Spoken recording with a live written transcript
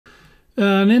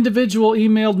An individual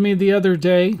emailed me the other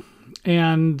day,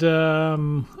 and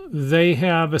they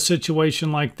have a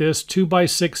situation like this: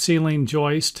 2x6 ceiling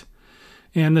joist.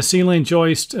 And the ceiling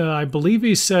joist, I believe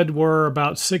he said, were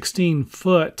about 16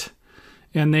 foot,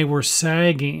 and they were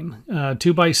sagging.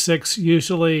 2x6,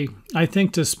 usually, I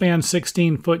think to span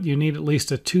 16 foot, you need at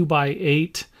least a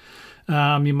 2x8.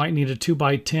 You might need a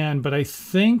 2x10, but I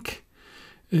think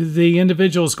the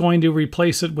individual is going to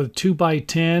replace it with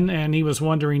 2x10, and he was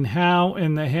wondering how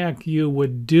in the heck you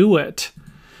would do it.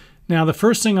 Now, the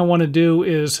first thing I want to do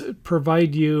is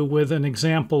provide you with an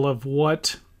example of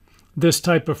what this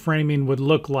type of framing would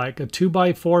look like. A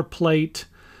 2x4 plate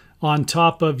on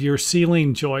top of your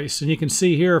ceiling joist. And you can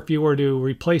see here, if you were to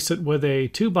replace it with a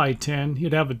 2x10,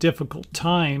 you'd have a difficult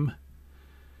time.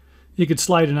 You could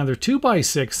slide another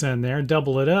 2x6 in there,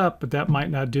 double it up, but that might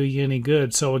not do you any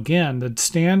good. So again, the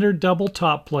standard double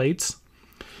top plates.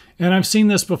 And I've seen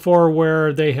this before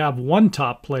where they have one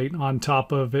top plate on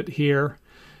top of it here,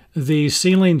 the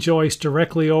ceiling joist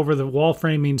directly over the wall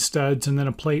framing studs, and then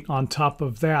a plate on top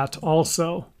of that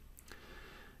also.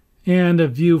 And a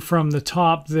view from the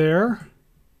top there.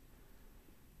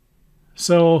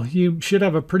 So you should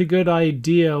have a pretty good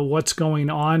idea what's going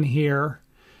on here.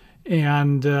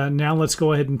 And now let's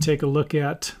go ahead and take a look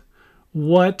at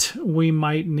what we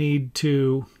might need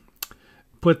to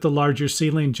put the larger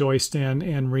ceiling joist in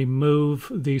and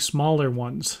remove the smaller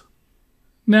ones.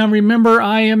 Now remember,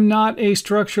 I am not a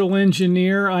structural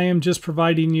engineer. I am just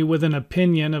providing you with an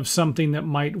opinion of something that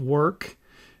might work.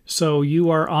 So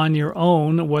you are on your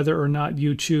own whether or not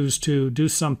you choose to do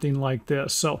something like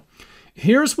this. So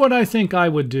here's what I think I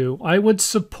would do. I would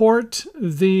support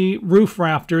the roof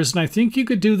rafters, and I think you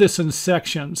could do this in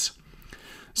sections.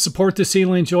 Support the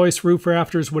ceiling joist, roof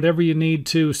rafters, whatever you need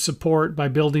to support by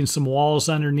building some walls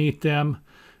underneath them,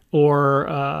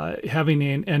 or having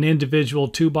an individual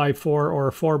 2x4 or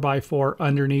a 4x4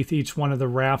 underneath each one of the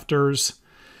rafters.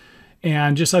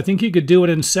 And just, I think you could do it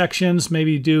in sections,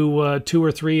 maybe do two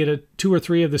or three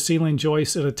of the ceiling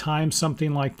joists at a time,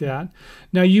 something like that.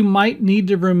 Now you might need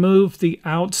to remove the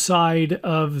outside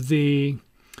of the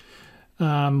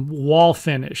wall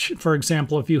finish. For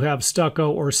example, if you have stucco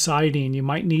or siding, you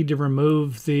might need to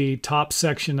remove the top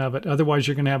section of it. Otherwise,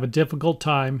 you're going to have a difficult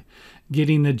time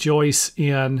getting the joists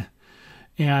in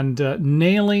and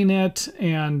nailing it,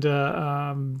 and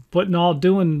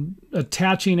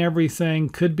attaching everything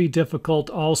could be difficult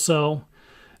also,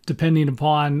 depending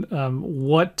upon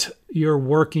what you're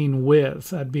working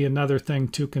with. That'd be another thing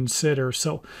to consider.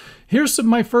 So here's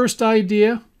my first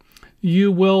idea.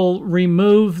 You will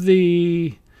remove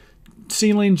the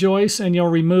ceiling joist, and you'll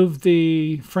remove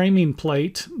the framing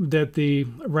plate that the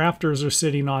rafters are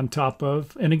sitting on top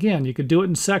of. And again, you could do it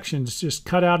in sections. Just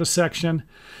cut out a section,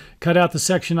 cut out the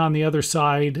section on the other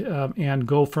side, and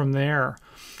go from there.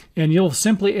 And you'll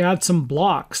simply add some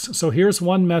blocks. So here's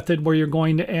one method where you're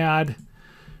going to add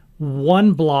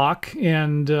one block,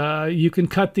 and you can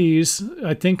cut these.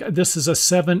 I think this is a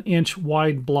 7-inch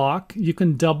wide block. You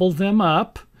can double them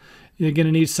up. You're going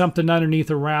to need something underneath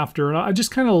a rafter. And I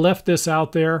just kind of left this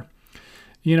out there.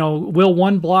 You know, will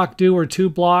one block do or two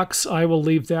blocks? I will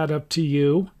leave that up to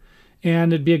you.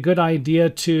 And it'd be a good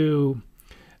idea to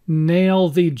nail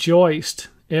the joist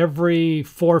every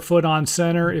 4 foot on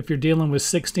center if you're dealing with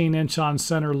 16-inch on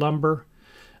center lumber.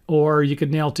 Or you could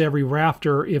nail it to every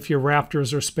rafter if your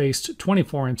rafters are spaced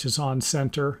 24 inches on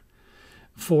center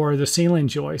for the ceiling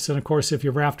joist. And of course, if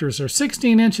your rafters are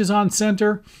 16 inches on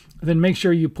center, then make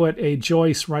sure you put a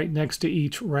joist right next to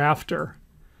each rafter.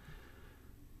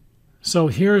 So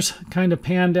here's kind of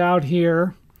panned out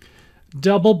here.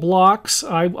 Double blocks.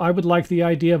 I would like the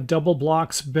idea of double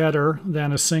blocks better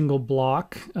than a single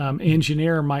block.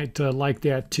 Engineer might like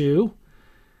that too.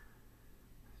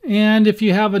 And if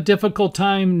you have a difficult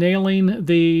time nailing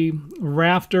the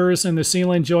rafters and the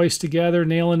ceiling joist together,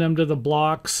 nailing them to the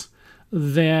blocks,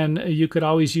 then you could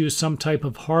always use some type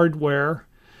of hardware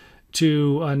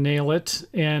to nail it.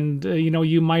 And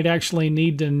you might actually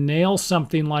need to nail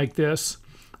something like this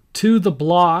to the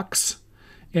blocks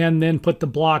and then put the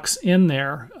blocks in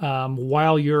there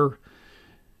while you're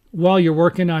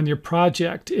working on your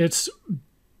project. It's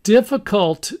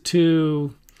difficult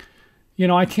to,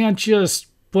 I can't just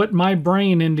put my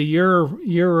brain into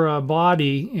your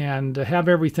body and have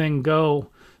everything go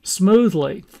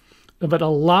smoothly. But a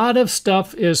lot of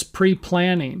stuff is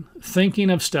pre-planning, thinking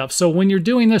of stuff. So when you're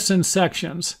doing this in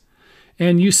sections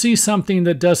and you see something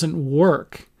that doesn't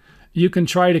work, you can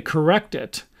try to correct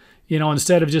it,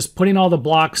 instead of just putting all the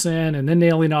blocks in and then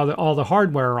nailing all the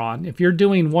hardware on. If you're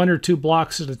doing 1 or 2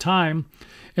 blocks at a time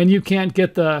and you can't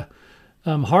get the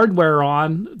hardware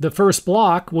on the first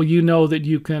block, well, you know that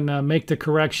you can make the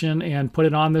correction and put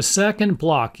it on the second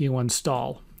block you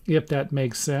install, if that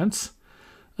makes sense.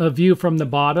 A view from the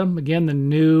bottom, again, the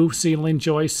new ceiling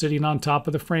joist sitting on top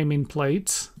of the framing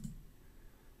plates.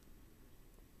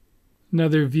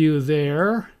 Another view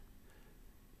there.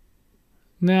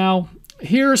 Now,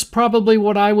 here's probably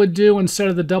what I would do. Instead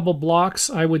of the double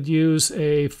blocks, I would use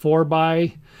a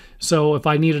 4x. So if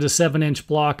I needed a 7-inch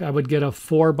block, I would get a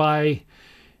 4x8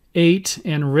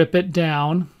 and rip it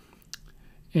down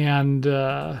and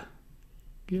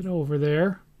get over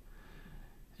there.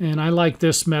 And I like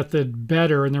this method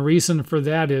better, and the reason for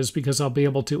that is because I'll be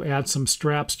able to add some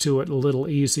straps to it a little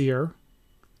easier.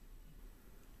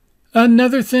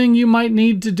 Another thing you might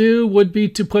need to do would be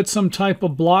to put some type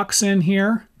of blocks in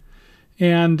here,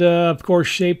 and of course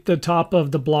shape the top of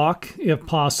the block if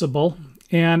possible.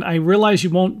 And I realize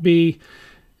you won't be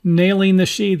nailing the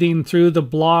sheathing through the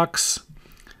blocks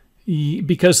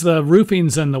because the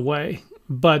roofing's in the way.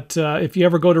 But if you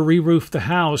ever go to re-roof the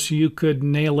house, you could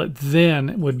nail it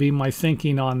then, would be my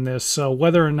thinking on this. So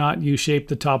whether or not you shape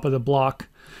the top of the block,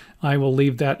 I will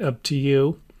leave that up to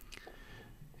you.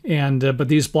 And but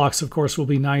these blocks, of course, will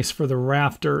be nice for the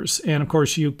rafters. And of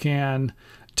course, you can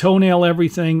toenail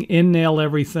everything, in-nail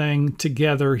everything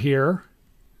together here.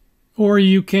 Or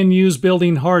you can use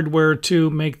building hardware to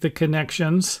make the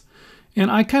connections. And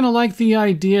I kind of like the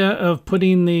idea of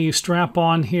putting the strap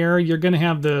on here. You're going to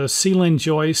have the ceiling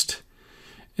joist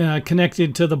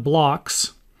connected to the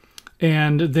blocks.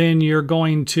 And then you're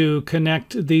going to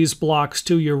connect these blocks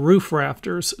to your roof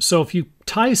rafters. So if you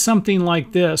tie something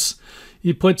like this,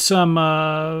 you put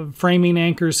some framing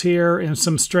anchors here and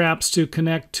some straps to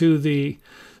connect to the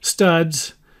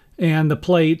studs and the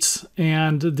plates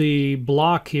and the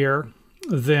block here,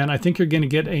 then I think you're going to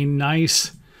get a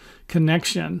nice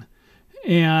connection.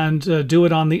 And do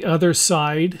it on the other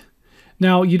side.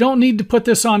 Now, you don't need to put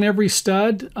this on every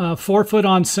stud. 4 foot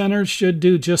on center should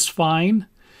do just fine.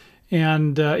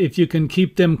 And if you can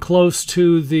keep them close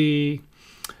to the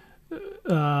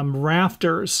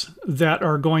rafters that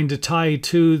are going to tie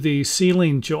to the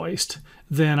ceiling joist,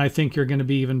 then I think you're going to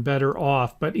be even better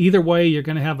off. But either way, you're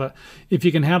going to have if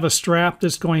you can have a strap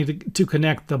that's going to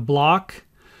connect the block,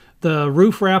 the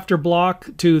roof rafter block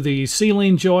to the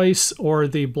ceiling joists, or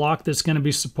the block that's going to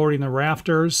be supporting the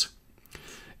rafters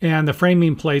and the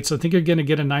framing plates, I think you're going to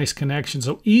get a nice connection.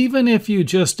 So even if you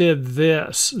just did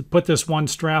this, put this one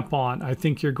strap on, I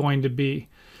think you're going to be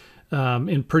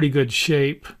in pretty good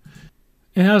shape.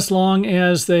 As long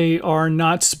as they are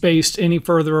not spaced any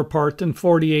further apart than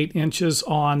 48 inches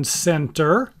on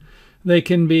center. They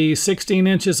can be 16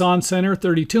 inches on center,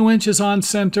 32 inches on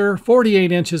center,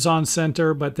 48 inches on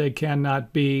center, but they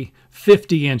cannot be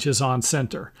 50 inches on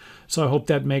center. So I hope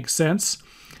that makes sense.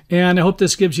 And I hope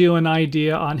this gives you an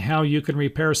idea on how you can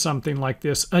repair something like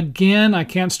this. Again, I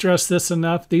can't stress this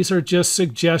enough. These are just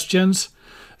suggestions,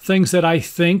 things that I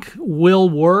think will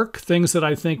work, things that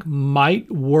I think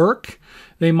might work.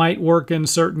 They might work in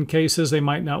certain cases. They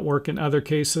might not work in other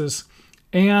cases.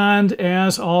 And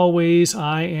as always,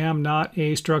 I am not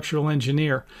a structural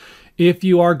engineer. If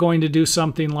you are going to do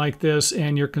something like this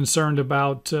and you're concerned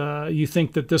about, you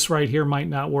think that this right here might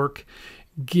not work,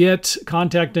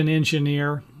 contact an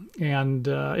engineer. And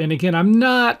again, I'm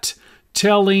not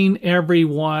telling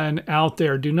everyone out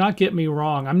there, do not get me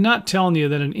wrong, I'm not telling you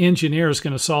that an engineer is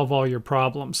going to solve all your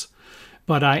problems.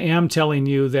 But I am telling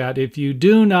you that if you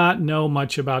do not know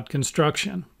much about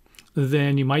construction,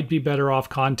 then you might be better off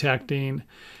contacting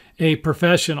a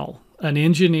professional, an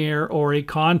engineer or a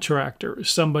contractor,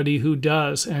 somebody who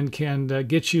does and can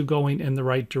get you going in the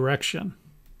right direction.